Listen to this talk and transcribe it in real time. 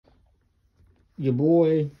your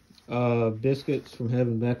boy Biscuits from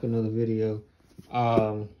Heaven back with another video.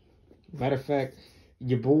 Matter of fact,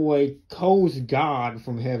 your boy Cole's God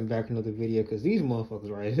from Heaven back with another video, because these motherfuckers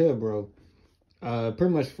right here, bro,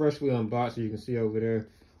 pretty much freshly unboxed, as you can see over there.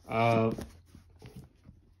 As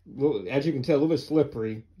you can tell, a little bit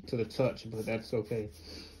slippery to the touch, but that's okay.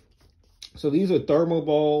 So these are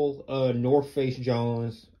Thermoball North Face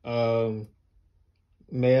Johns,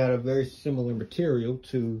 made out of very similar material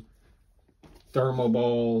to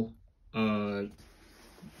Thermoball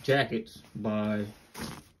jackets by,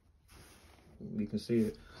 you can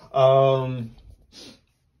see it.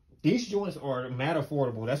 These joints are mad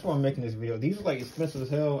affordable. That's why I'm making this video. These are like expensive as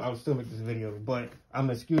hell. I would still make this video, but I'm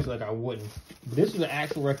excused like I wouldn't. But this is an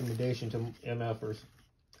actual recommendation to MFers.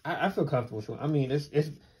 I feel comfortable with it. I mean, it's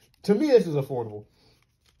to me, this is affordable.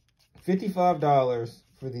 $55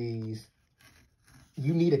 for these.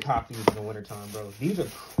 You need to cop these in the wintertime, bro. These are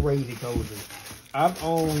crazy cozy. I've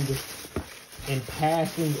owned, in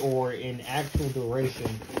passing or in actual duration,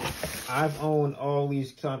 I've owned all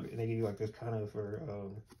these. They give you like this kind of for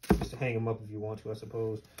just to hang them up if you want to, I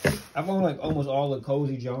suppose. I've owned like almost all the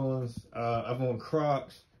cozy Johns. I've owned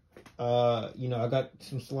Crocs. You know, I got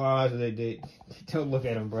some slides. They don't look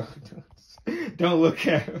at them, bro. Don't look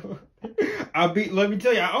at them. Let me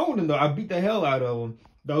tell you, I own them though. I beat the hell out of them.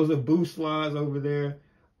 Those are Boost slides over there.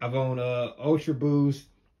 I've owned Ultra Boost,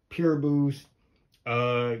 Pure Boost,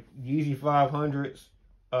 Yeezy 500s.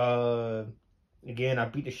 Again, I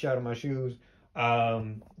beat the shit out of my shoes.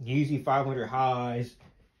 Yeezy 500 highs,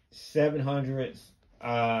 700s.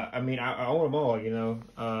 I mean, I own them all, you know.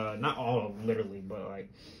 Not all of them, literally, but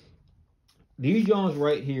like these Johns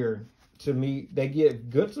right here, to me, they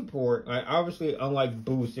get good support. Like, obviously, unlike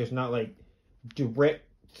Boost, there's not like direct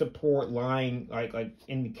support lying like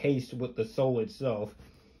in the case with the sole itself.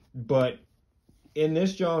 But in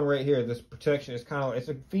this John right here, this protection is kind of, it's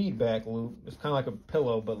a feedback loop. It's kind of like a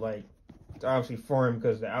pillow, but like it's obviously firm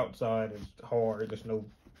because the outside is hard. There's no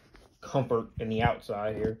comfort in the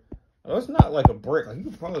outside here. It's not like a brick. Like, you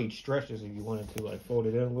could probably stretch this if you wanted to, like fold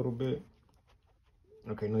it in a little bit.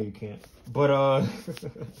 Okay, no, you can't. But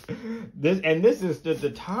this is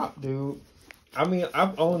the top, dude. I mean,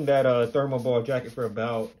 I've owned that Thermoball jacket for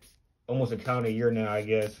about almost a year now, I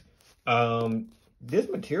guess. This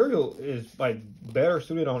material is like better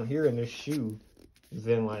suited on here in this shoe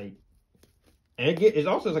than like, and it's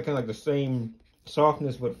also like kind of like the same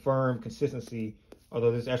softness but firm consistency.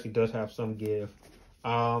 Although this actually does have some give.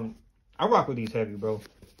 I rock with these heavy, bro.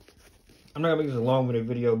 I'm not gonna make this a long-winded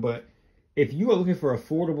video, but if you are looking for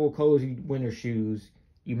affordable, cozy winter shoes,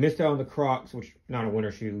 you missed out on the Crocs, which not a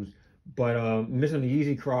winter shoes, but missing the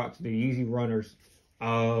Yeezy Crocs, the Yeezy runners.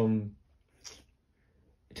 To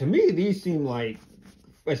me, these seem like,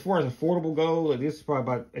 as far as affordable go, like, this is probably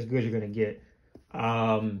about as good as you're gonna get.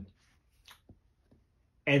 And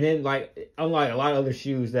then, like, unlike a lot of other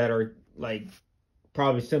shoes that are like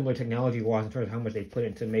probably similar technology-wise in terms of how much they put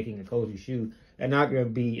into making a cozy shoe, they're not gonna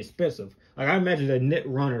be expensive. Like, I imagine the knit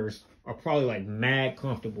runners are probably like mad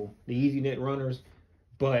comfortable, the Yeezy knit runners,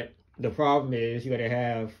 but the problem is you gotta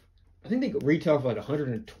have, I think they could retail for like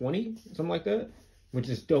 120, something like that, which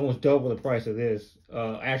is still almost double the price of this.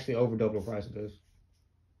 Actually over double the price of this.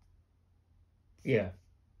 Yeah,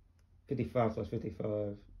 55 plus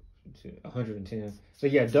 55, 110. So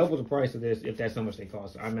yeah, double the price of this if that's how much they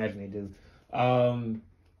cost. I imagine they do.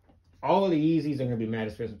 All of the Yeezys are gonna be mad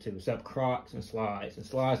expensive too, except Crocs and slides. And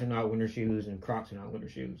slides are not winter shoes, and Crocs are not winter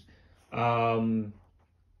shoes. I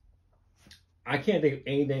can't think of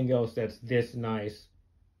anything else that's this nice,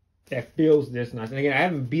 that feels this nice. And again, I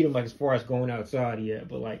haven't beat them like as far as going outside yet,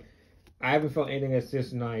 but like I haven't felt anything that's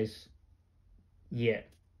this nice yet.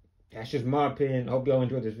 That's just my opinion. I hope y'all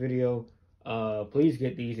enjoyed this video. Please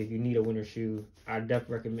get these if you need a winter shoe. I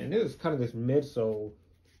definitely recommend. This is kind of this midsole.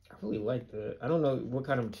 I really like that. I don't know what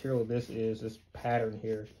kind of material this is, this pattern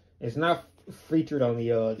here. It's not featured on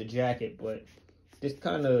the jacket, but this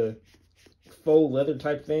kind of faux leather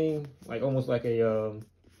type thing, like almost like a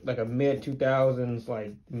mid 2000s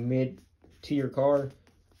like mid tier car.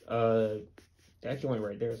 That joint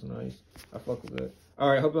right there is nice. I fuck with it. All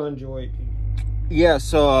right, hope y'all enjoyed. Yeah,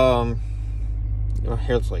 so my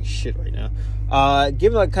hair looks like shit right now.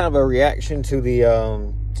 Give like kind of a reaction to the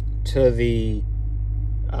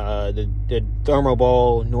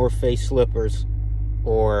Thermoball North Face slippers,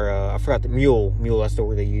 or I forgot the Mule. That's the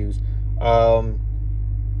word they use.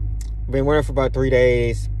 Been wearing for about 3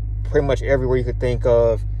 days, pretty much everywhere you could think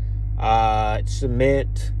of.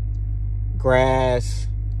 Cement, grass,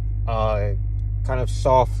 kind of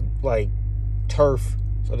soft like turf,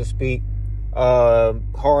 so to speak,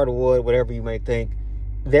 hardwood, whatever you may think.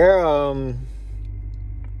 They're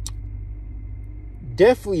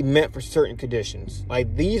definitely meant for certain conditions.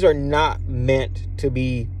 Like, these are not meant to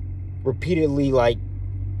be repeatedly, like,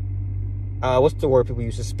 what's the word people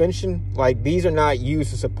use? Suspension? Like, these are not used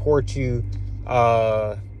to support you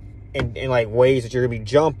in like ways that you're going to be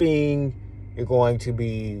jumping, you're going to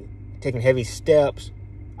be taking heavy steps,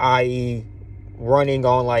 i.e. running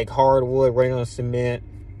on like hardwood, running on cement,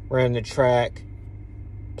 running the track,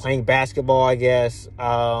 playing basketball, I guess.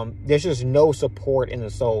 There's just no support in the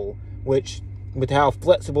sole, which with how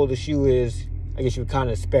flexible the shoe is, I guess you would kind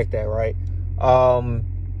of expect that, right?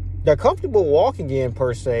 They're comfortable walking in,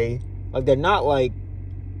 per se. Like, they're not like,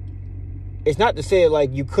 it's not to say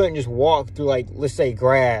like you couldn't just walk through, like, let's say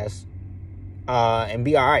grass and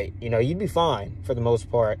be all right. You know, you'd be fine for the most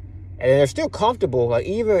part. And they're still comfortable. Like,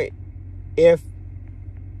 even if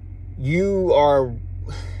you are,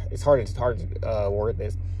 it's hard to word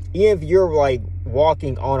this. Even if you're like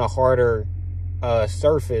walking on a harder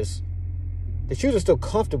surface, the shoes are still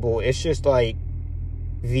comfortable. It's just like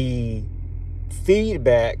the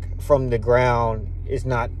feedback from the ground is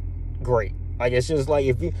not great. Like, it's just like,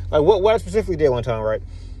 if you like what I specifically did one time, right?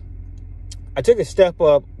 I took a step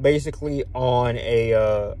up basically on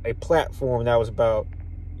a platform that was about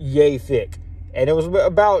yay thick, and it was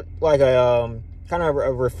about like a kind of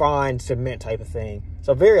a refined cement type of thing,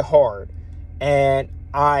 so very hard. And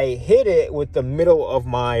I hit it with the middle of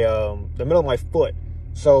my foot,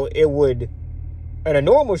 so it would, in a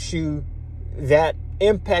normal shoe, that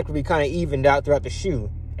impact would be kind of evened out throughout the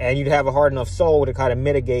shoe, and you'd have a hard enough sole to kind of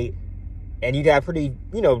mitigate, and you'd have pretty,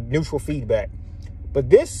 neutral feedback. But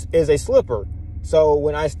this is a slipper, so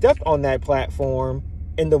when I stepped on that platform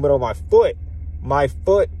in the middle of my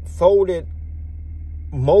foot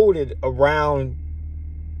molded around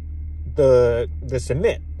the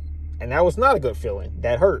cement, and that was not a good feeling.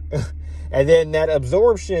 That hurt. And then that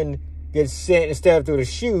absorption gets sent, instead of through the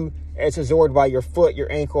shoe, it's absorbed by your foot,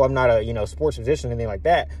 your ankle. I'm not a sports physician or anything like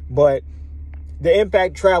that, but the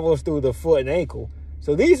impact travels through the foot and ankle.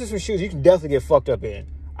 So these are some shoes you can definitely get fucked up in.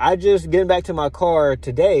 I just, getting back to my car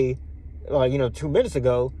today, 2 minutes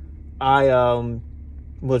ago, I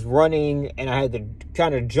was running and I had to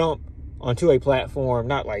kind of jump onto a platform,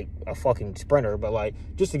 not like a fucking sprinter, but like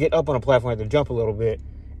just to get up on a platform, I had to jump a little bit.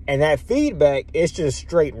 And that feedback is just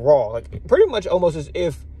straight raw. Like, pretty much almost as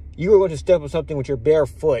if you were going to step on something with your bare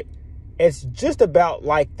foot. It's just about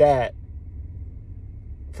like that.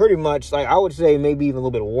 Pretty much, like, I would say maybe even a little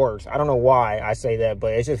bit worse. I don't know why I say that,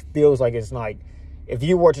 but it just feels like it's like, if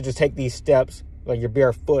you were to just take these steps, like your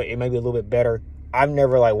bare foot, it may be a little bit better. I've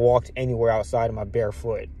never like walked anywhere outside of my bare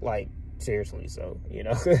foot, like, seriously. So,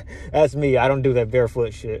 that's me. I don't do that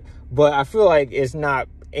barefoot shit. But I feel like it's not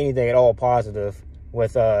anything at all positive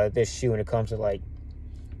with this shoe when it comes to, like,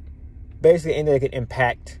 basically anything that could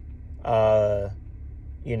impact,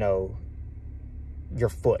 your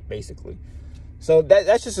foot, basically. So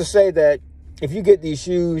that's just to say that if you get these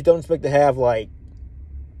shoes, don't expect to have I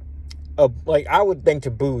would think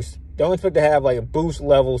to boost. Don't expect to have like a boost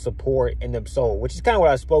level support in the sole, which is kind of what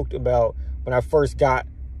I spoke about when I first got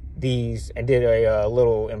these and did a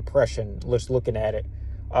little impression, just looking at it.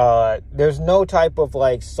 There's no type of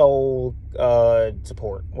like sole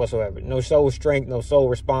support whatsoever. No sole strength, no sole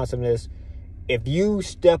responsiveness. If you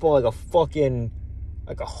step on like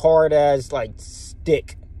a hard ass like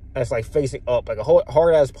stick that's like facing up, like a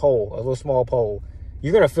hard ass pole, a little small pole,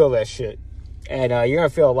 you're gonna feel that shit, and you're gonna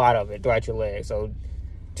feel a lot of it throughout your leg. So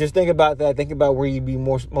just think about that. Think about where you'd be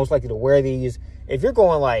most likely to wear these. If you're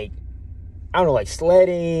going like, I don't know, like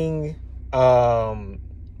sledding, I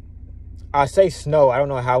say snow. I don't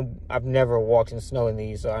know how, I've never walked in snow in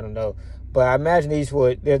these, so I don't know. But I imagine these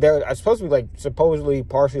they're supposed to be like supposedly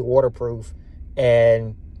partially waterproof,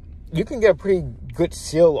 and you can get a pretty good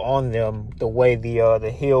seal on them the way the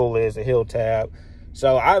heel is, the heel tab.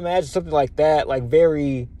 So I imagine something like that, like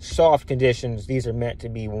very soft conditions, these are meant to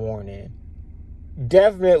be worn in.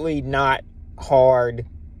 Definitely not hard,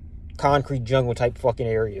 concrete jungle type fucking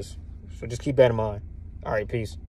areas. So just keep that in mind. All right, peace.